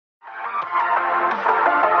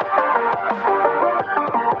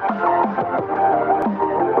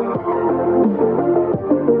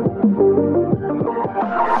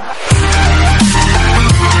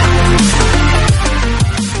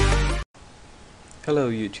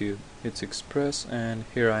Hello YouTube, it's Express and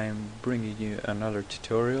here I am bringing you another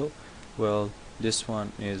tutorial. Well, this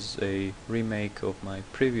one is a remake of my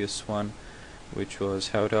previous one, which was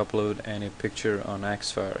how to upload any picture on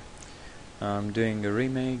Xfire. I'm doing a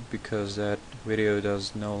remake because that video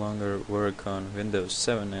does no longer work on Windows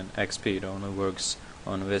 7 and XP, it only works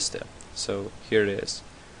on Vista. So here it is.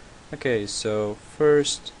 Okay, so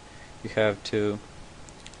first you have to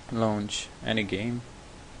launch any game.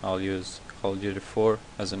 I'll use Call of Duty 4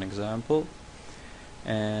 as an example,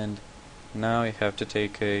 and now you have to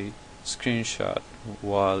take a screenshot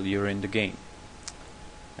while you're in the game.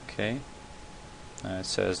 Okay, it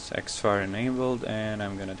says Xfire enabled and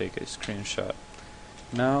I'm gonna take a screenshot.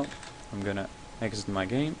 Now I'm gonna exit my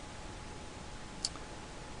game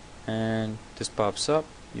and this pops up.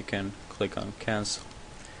 You can click on cancel.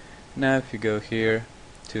 Now if you go here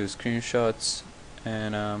to screenshots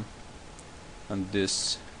and on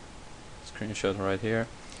this screenshot right here,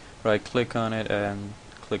 right click on it and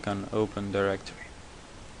click on open directory.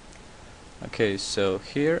 Okay, so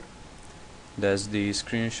here that's the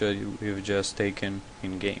screenshot we've just taken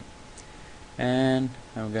in game, and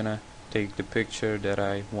I'm gonna take the picture that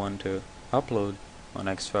I want to upload on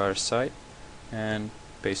Xfire site and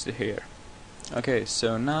paste it here. Okay,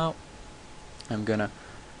 so now I'm gonna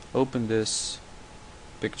open this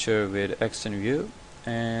picture with Extend View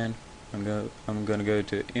and I'm gonna go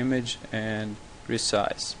to image and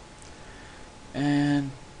resize,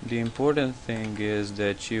 and the important thing is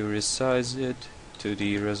that you resize it to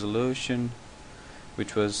the resolution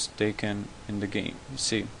which was taken in the game. You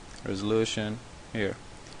see resolution here,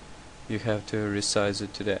 you have to resize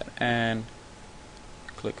it to that and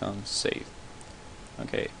click on save.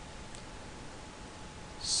 Okay,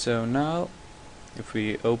 so now if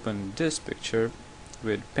we open this picture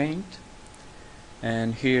with paint,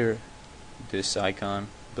 and here this icon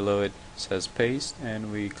below it says paste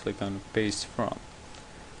and we click on paste from.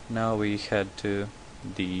 Now we head to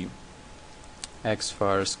the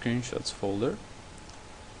Xfire screenshots folder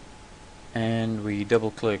and we double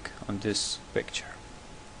click on this picture.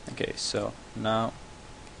 Okay, so now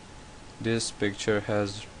this picture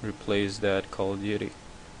has replaced that Call of Duty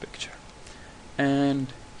picture, and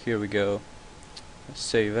here we go,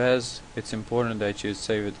 save as. It's important that you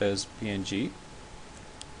save it as PNG.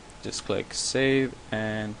 Just click save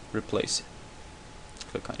and replace it.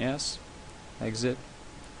 Click on yes, exit.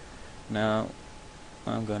 Now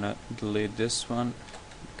I'm gonna delete this one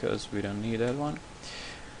because we don't need that one.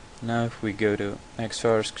 Now if we go to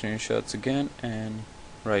Xfire screenshots again and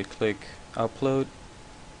right click upload,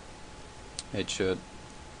 it should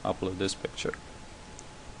upload this picture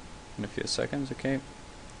in a few seconds. Okay,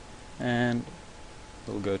 and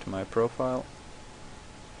we'll go to my profile.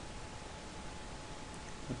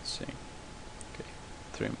 Let's see. Okay,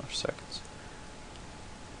 3 more seconds.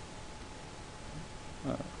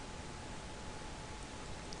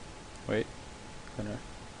 Wait, gonna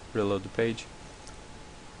reload the page.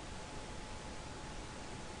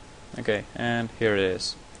 Okay, and here it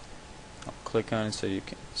is. I'll click on it so you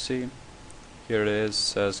can see. Here it is,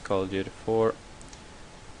 says Call of Duty 4,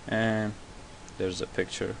 and there's a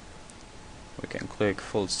picture. We can click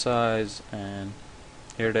full size and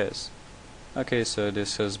here it is. Okay, so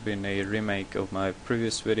this has been a remake of my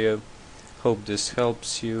previous video. Hope this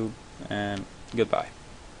helps you, and goodbye.